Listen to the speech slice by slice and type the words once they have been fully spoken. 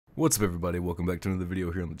What's up everybody, welcome back to another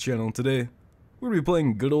video here on the channel. Today, we're going to be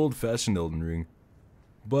playing good old-fashioned Elden Ring.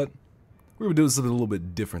 But, we're going to be doing something a little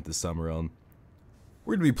bit different this time around.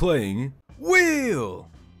 We're going to be playing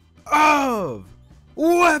Wheel of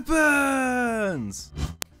Weapons!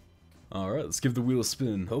 Alright, let's give the wheel a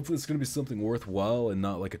spin. Hopefully it's going to be something worthwhile and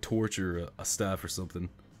not like a torch or a staff or something.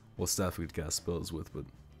 Well, staff we could cast spells with, but...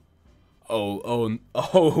 Oh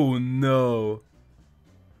no.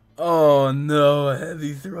 Oh no, a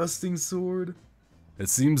heavy thrusting sword. It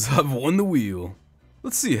seems I've won the wheel.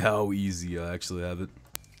 Let's see how easy I actually have it.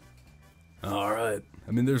 Alright.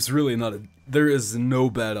 I mean, there is no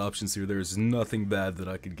bad options here. There is nothing bad that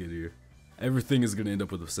I could get here. Everything is gonna end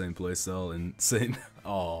up with the same playstyle and same...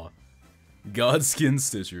 Aw. Godskin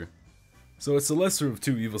Stitcher. So it's the lesser of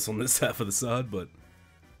two evils on this half of the side, but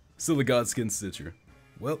still a Godskin Stitcher.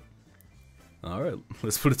 Well, alright,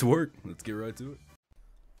 let's put it to work. Let's get right to it.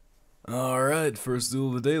 Alright, first duel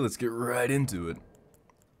of the day, let's get right into it.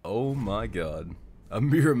 Oh my god. A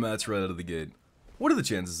mirror match right out of the gate. What are the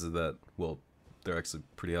chances of that? Well, they're actually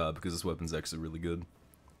pretty high because this weapon's actually really good.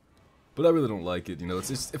 But I really don't like it, you know,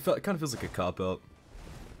 it kind of feels like a cop-out.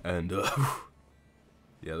 And,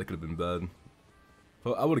 yeah, that could have been bad.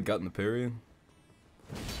 But I would have gotten the parry.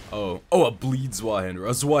 Oh, a bleed Zweihander.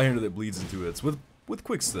 A Zweihander that bleeds into hits with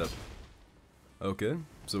quick step. Okay,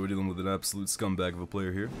 so we're dealing with an absolute scumbag of a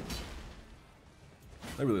player here.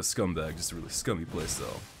 Not really a scumbag, just a really scummy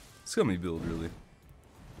playstyle. Scummy build, really.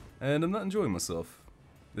 And I'm not enjoying myself.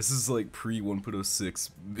 This is like pre-1.06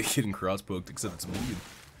 getting cross-poked, except it's bleed.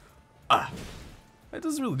 Ah! It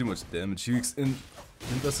doesn't really do much damage. He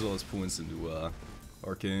invested all his points into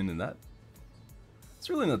Arcane, and it's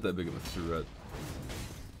really not that big of a threat.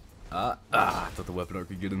 I thought the weapon arc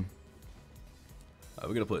could get him.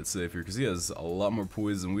 We gotta play it safe here, because he has a lot more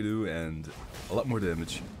poise than we do, and a lot more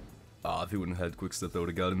damage. If he wouldn't have had quick step, that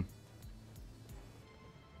would've got him.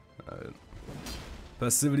 Alright.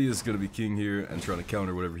 Passivity is gonna be king here, and trying to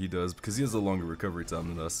counter whatever he does, because he has a longer recovery time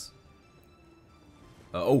than us.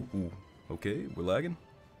 Ooh. Okay, we're lagging.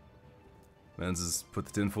 Man's just put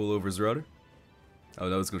the tinfoil over his router. Oh,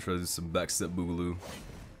 now he's gonna try to do some backstep boogaloo.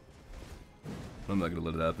 I'm not gonna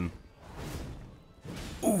let it happen.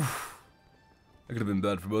 Oof! That could have been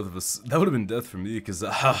bad for both of us. That would have been death for me, because,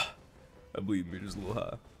 my bleed meter's a little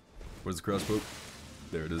high. Where's the crossbow?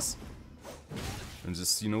 There it is. And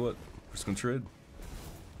just, you know what? We're just gonna trade.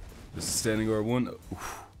 This is standing R1.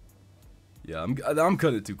 Oof. Yeah, I'm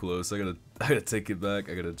cutting it too close. I gotta take it back.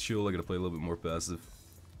 I gotta chill. I gotta play a little bit more passive.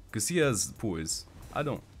 Because he has poise. I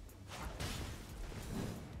don't.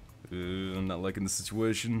 I'm not liking the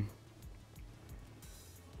situation.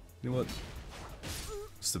 You know what?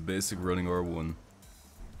 Just a basic running R1.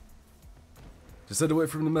 Just had to wait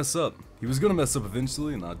for him to mess up. He was gonna mess up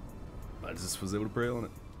eventually, and I just was able to prey on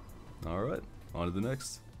it. Alright, on to the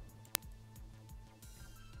next.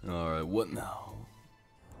 Alright, what now?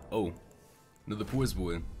 Oh, another poise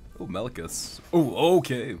boy. Oh, Malekith's. Oh,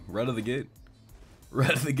 okay, right out of the gate.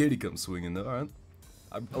 Right out of the gate he comes swinging. Alright.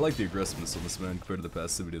 I like the aggressiveness on this man compared to the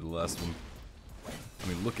passivity of the last one. I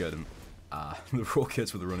mean, look at him. The roll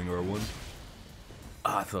catch with the running R1.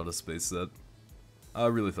 I thought I spaced that. I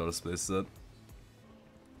really thought I spaced that.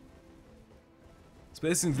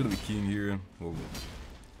 Spacing's gonna be king here.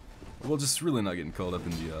 Well, just really not getting caught up in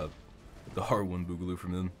the R1 boogaloo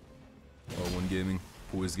from him. R1 gaming,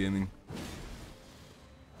 poise gaming.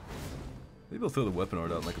 Maybe I'll throw the weapon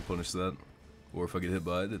art out and I can punish that. Or if I get hit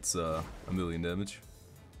by it, it's a million damage.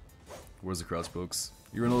 Where's the crossbows?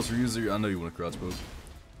 You're an ultra user. I know you want a crossbow.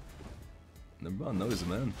 Never mind. No, he's a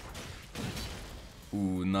man.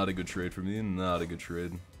 Ooh, not a good trade for me. Not a good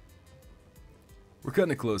trade. We're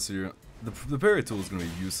cutting it close here. The parry tool is going to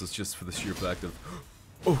be useless just for the sheer fact of...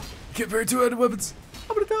 Oh! You can't parry two-handed weapons!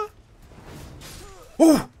 I'm gonna die!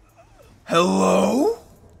 Oh! Hello?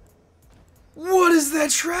 What is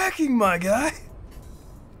that tracking, my guy?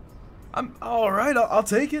 I'm... Alright, I'll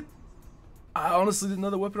take it. I honestly didn't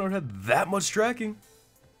know the weapon art had that much tracking.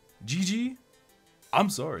 GG.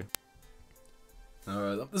 I'm sorry.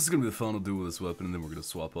 Alright, this is gonna be the final duel with this weapon, and then we're gonna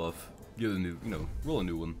swap off. Get a new, roll a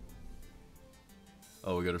new one.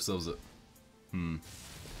 Oh, we got ourselves a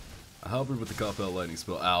halberd with the cop-out lightning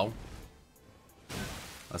spell. Ow.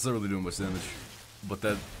 That's not really doing much damage. But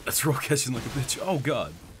that's roll catching like a bitch. Oh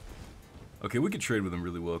god. Okay, we could trade with him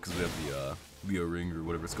really well because we have the Leo ring or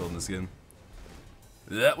whatever it's called in this game.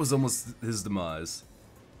 That was almost his demise.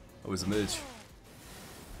 Oh, he's a mage.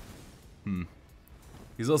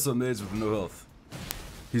 He's also a mage with no health.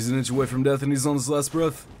 He's an inch away from death and he's on his last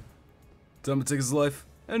breath. Time to take his life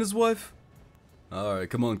and his wife. Alright,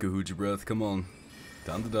 come on, Kahuja breath, come on.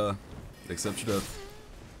 Time to die. Accept your death.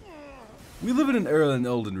 We live in an era in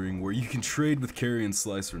Elden Ring where you can trade with Carry and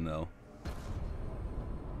Slicer now.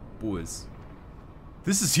 Boys.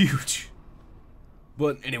 This is huge.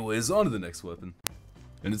 But anyways, on to the next weapon.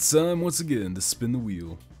 And it's time once again to spin the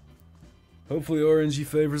wheel. Hopefully RNG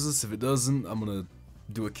favors us. If it doesn't, I'm gonna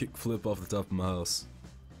do a kick flip off the top of my house.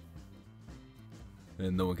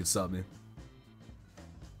 And no one can stop me.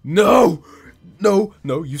 No! No!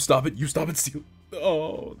 No, you stop it, steal.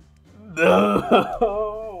 Oh.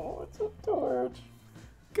 No! It's a torch.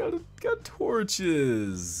 Got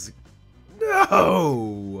torches.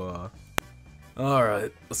 No!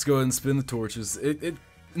 Alright, let's go ahead and spin the torches.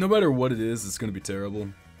 No matter what it is, it's gonna be terrible.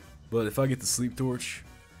 But if I get the sleep torch...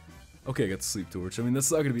 Okay, I got the sleep torch. I mean,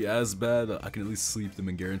 that's not gonna be as bad. I can at least sleep them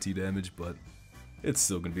and guarantee damage, but... it's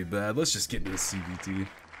still gonna be bad. Let's just get into the CVT.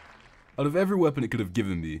 Out of every weapon it could have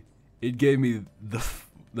given me, it gave me the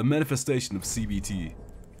manifestation of CBT.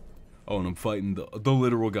 Oh, and I'm fighting the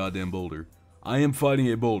literal goddamn boulder. I am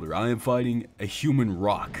fighting a boulder. I am fighting a human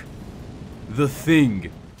rock. The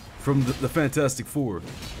Thing from the Fantastic Four.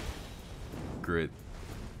 Great.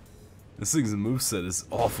 This thing's moveset is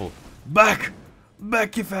awful. Back!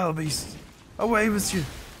 Back, you foul beast! Away with you!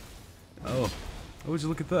 Oh, would you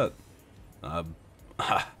look at that? I've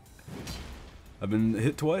been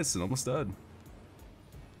hit twice and almost died.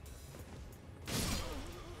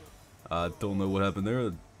 I don't know what happened there.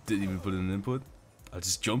 I didn't even put in an input. I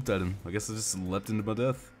just jumped at him. I guess I just leapt into my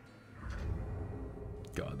death.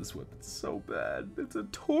 God, this weapon's so bad. It's a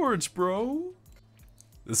torch, bro.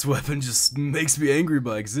 This weapon just makes me angry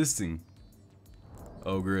by existing.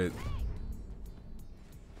 Oh, great.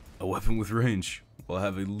 A weapon with range. Well, I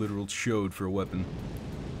have a literal chode for a weapon.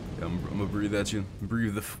 I'm gonna breathe at you.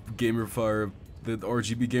 Breathe the gamer fire, the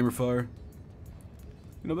RGB gamer fire.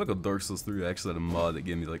 You know, back on Dark Souls 3, I actually had a mod that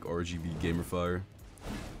gave me like RGB gamer fire.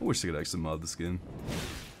 I wish I could actually mod this game.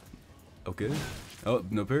 Okay. Oh,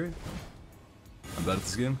 no parry? I'm bad at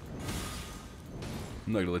this game.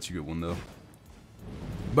 I'm not gonna let you get one though.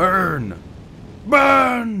 Burn!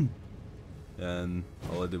 Burn! And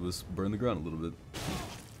all I did was burn the ground a little bit.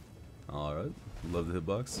 Alright. Love the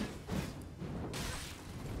hitbox.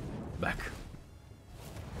 Back.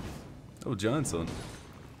 Oh, giant son.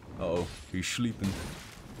 Uh-oh, he's sleeping.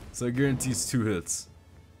 So it guarantees 2 hits.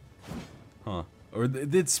 Huh. Or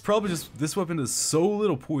it's probably just, this weapon does so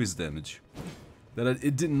little poise damage that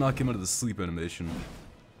it didn't knock him out of the sleep animation.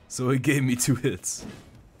 So it gave me 2 hits.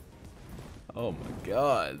 Oh my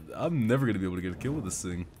god. I'm never gonna be able to get a kill with this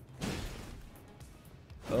thing.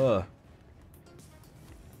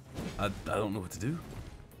 I don't know what to do.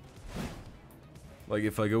 Like,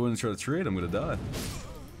 if I go in and try to trade, I'm gonna die.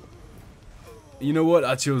 You know what?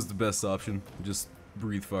 I chose the best option. Just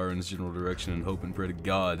breathe fire in his general direction and hope and pray to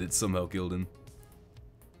God it somehow killed him.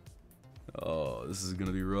 Oh, this is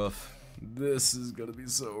gonna be rough. This is gonna be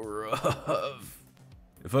so rough.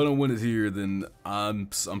 If I don't win it here, then I'm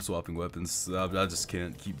swapping weapons. I just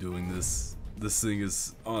can't keep doing this. This thing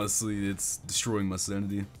is, honestly, it's destroying my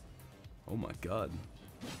sanity. Oh my god.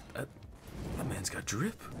 That man's got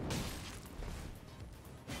drip.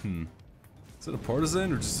 Is that a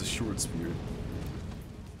partisan or just a short spear?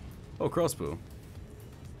 Oh, crossbow.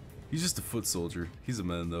 He's just a foot soldier. He's a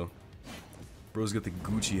man though. Bro's got the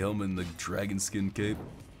Gucci helmet and the dragon skin cape.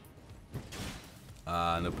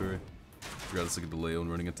 Ah, no parry. Forgot it's like a delay on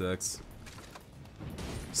running attacks.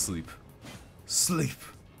 Sleep. Sleep!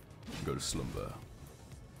 Go to slumber.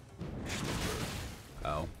 Slumber.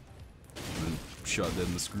 Ow. And then shot dead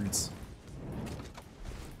in the streets.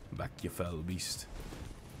 Back, you foul beast.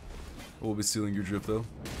 We'll be stealing your drip though.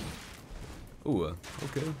 Oh,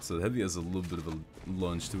 okay. So the heavy has a little bit of a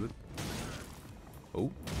lunge to it.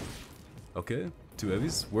 Oh. Okay. 2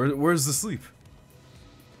 heavies. Where's the sleep?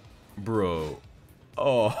 Bro.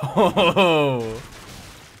 Oh.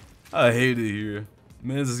 I hate it here.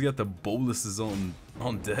 Man's just got the boluses on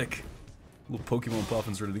deck. Little Pokemon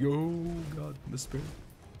Poppin's ready to go. Oh god, despair.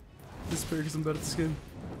 Despair because I'm bad at this game.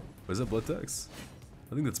 Wait, is that blood tax?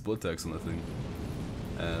 I think that's blood tax on that thing.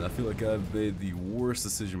 And I feel like I've made the worst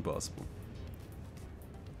decision possible.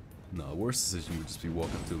 No, worst decision would just be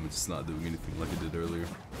walking up to him and just not doing anything like I did earlier.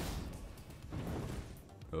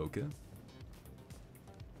 Okay.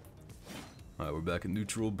 Alright, we're back at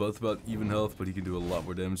neutral. Both about even health, but he can do a lot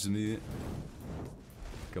more damage than me.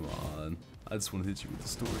 Come on. I just want to hit you with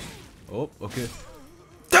this torch. Oh, okay.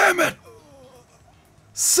 Damn it!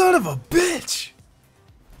 Son of a bitch!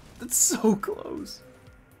 That's so close.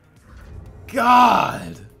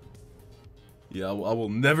 God! Yeah, I will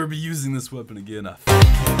never be using this weapon again.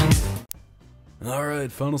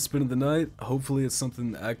 Alright, final spin of the night. Hopefully it's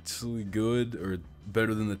something actually good or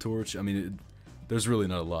better than the torch. I mean, There's really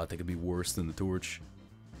not a lot that could be worse than the torch.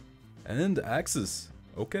 And axes.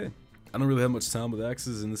 Okay. I don't really have much time with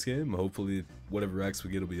axes in this game. Hopefully, whatever axe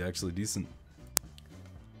we get will be actually decent.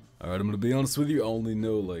 Alright, I'm gonna be honest with you. I only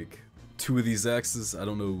know like 2 of these axes. I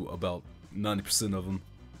don't know about 90% of them.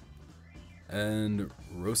 And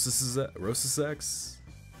Rosis axe?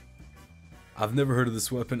 I've never heard of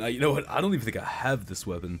this weapon. You know what? I don't even think I have this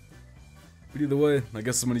weapon. But either way, I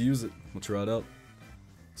guess I'm gonna use it. We'll try it out.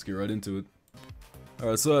 Let's get right into it.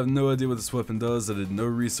 Alright, so I have no idea what this weapon does. I did no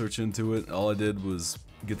research into it. All I did was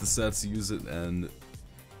get the stats to use it and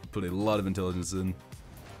put a lot of intelligence in.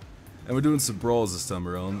 And we're doing some brawls this time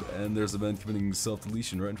around, and there's a man committing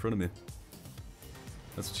self-deletion right in front of me.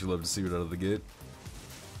 That's what you love to see right out of the gate.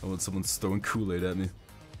 I want someone throwing Kool-Aid at me.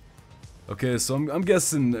 Okay, so I'm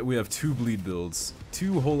guessing that we have 2 bleed builds.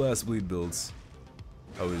 2 whole-ass bleed builds.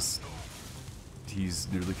 Oh, he's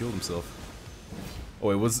nearly killed himself.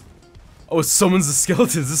 Oh, wait, oh, summons the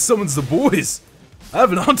skeletons. This summons the boys. I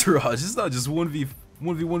have an entourage. It's not just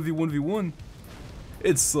 1v1v1v1.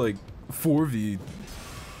 It's like 4v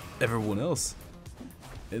everyone else.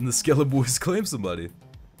 And the Skele boys claim somebody.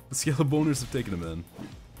 The Skele boners have taken him in.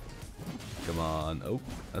 Come on. Oh,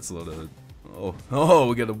 that's a lot of... Oh,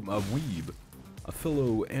 we got a weeb. A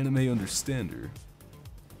fellow anime understander.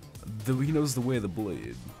 He knows the way of the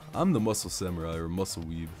blade. I'm the muscle samurai or muscle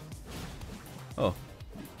weeb. Oh.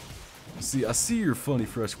 See, I see your funny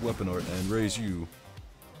fresh weapon art and raise you.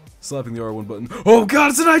 Slapping the R1 button. Oh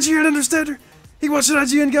god, it's an IGN understander! He watched an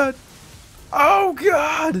IGN guide! Oh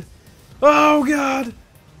god! Oh god!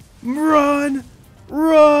 Run!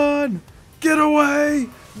 Run! Get away!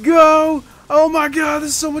 Go! Oh my god,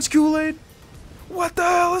 there's so much Kool-Aid! What the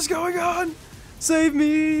hell is going on? Save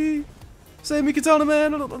me! Save me, Katana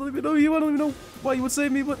Man! I don't even know you, I don't even know why you would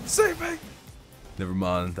save me, but save me! Never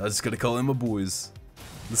mind, I just gotta call in my boys.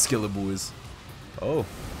 The Skele boys. Oh.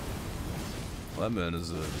 Well, that man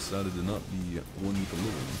has decided to not be one with the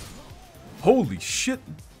Lord. Holy shit!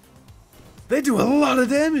 They do a lot of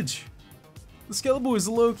damage! The Skele boys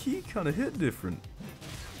low-key kinda hit different.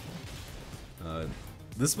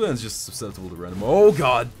 This man's just susceptible to random. Oh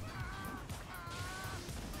god!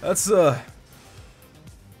 That's an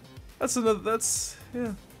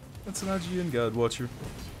IGN guide watcher.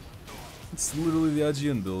 It's literally the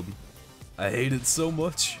IGN build. I hate it so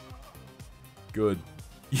much. Good.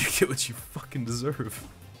 You get what you fucking deserve,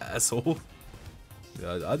 asshole.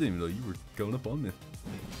 Yeah, I didn't even know you were going up on me.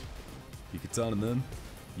 You Katana man.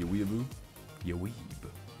 You weeaboo. You weeb.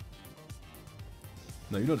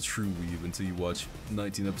 No, you're not a true weeb until you watch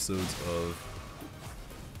 19 episodes of...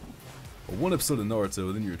 Or 1 episode of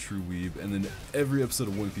Naruto, then you're a true weeb, and then every episode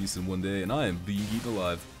of One Piece in one day, and I am being eaten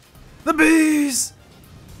alive. The bees!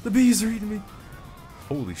 The bees are eating me.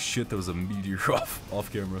 Holy shit, that was a meteor off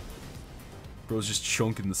camera. Bro's just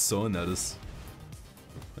chunking the sun at us.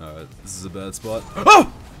 Alright, this is a bad spot.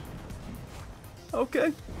 Oh!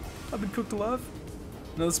 Okay. I've been cooked alive.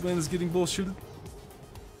 Now this man is getting bullshitted.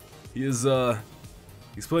 He is,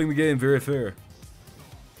 he's playing the game very fair.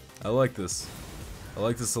 I like this. I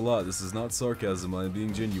like this a lot. This is not sarcasm, I am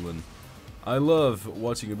being genuine. I love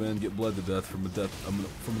watching a man get bled to death from an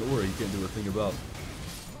aura he can't do a thing about.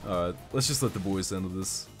 Alright, let's just let the boys handle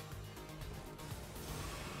this.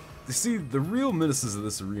 You see, the real menaces of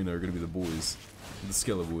this arena are gonna be the boys. The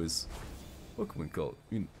Skele boys. What can we call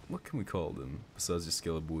what can we call them besides just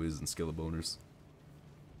Skele boys and Skele boners?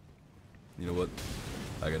 You know what?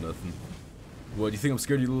 I got nothing. What, do you think I'm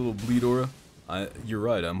scared of your little bleed aura? You're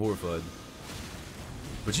right, I'm horrified.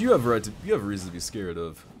 But you have a reason to be scared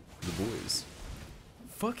of the boys.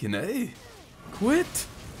 Fucking A. Quit!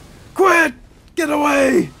 Quit! Get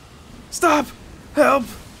away! Stop! Help!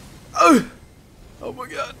 Oh my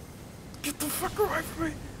god. Get the fuck away from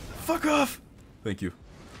me! Fuck off! Thank you.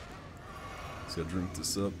 Just gotta drink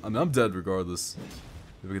this up. I mean, I'm dead regardless.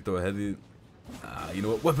 If I could throw a heavy... you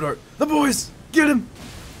know what? Weapon art! The boys! Get him!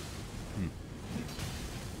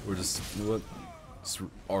 Or just, you know what? Just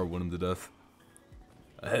R1 him to death.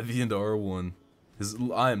 A heavy into R1.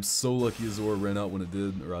 I am so lucky his aura ran out when it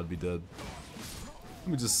did, or I'd be dead. Let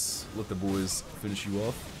me just let the boys finish you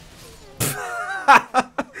off.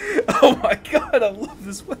 Oh my god, I love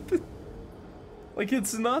this weapon. Like,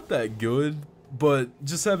 it's not that good, but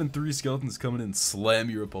just having 3 skeletons come in and slam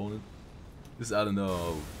your opponent. Just, I don't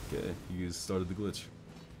know. Okay, you guys started the glitch.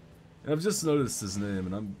 And I've just noticed his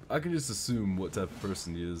name, and I can just assume what type of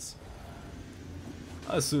person he is.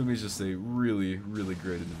 I assume he's just a really, really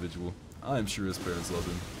great individual. I am sure his parents love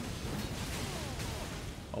him.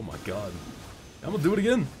 Oh my god. I'm gonna do it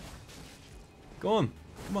again. Go on.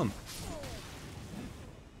 Come on.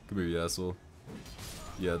 Come here, you asshole.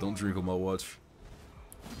 Yeah, don't drink on my watch.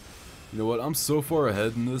 You know what? I'm so far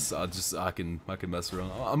ahead in this. I can mess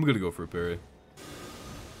around. I'm gonna go for a parry,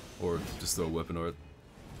 or just throw a weapon art.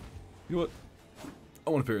 You know what? I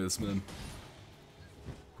want to parry this man.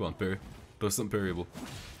 Come on, parry. Throw something parryable.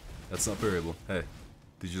 That's not parryable. Hey,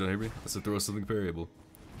 did you not hear me? I said throw something parryable.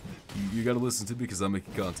 You gotta listen to me because I'm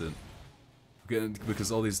making content. Okay,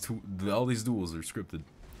 because all these duels are scripted.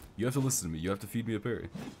 You have to listen to me. You have to feed me a parry.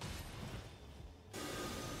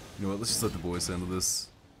 You know what? Let's just let the boys handle this.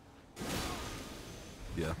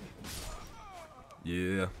 Yeah.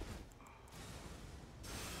 Yeah.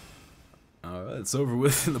 Alright, it's over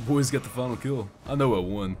with, and the boys got the final kill. I know I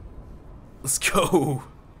won. Let's go!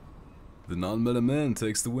 The non-meta man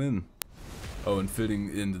takes the win. Oh, and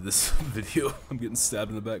fitting into this video, I'm getting stabbed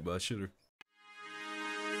in the back by a shitter.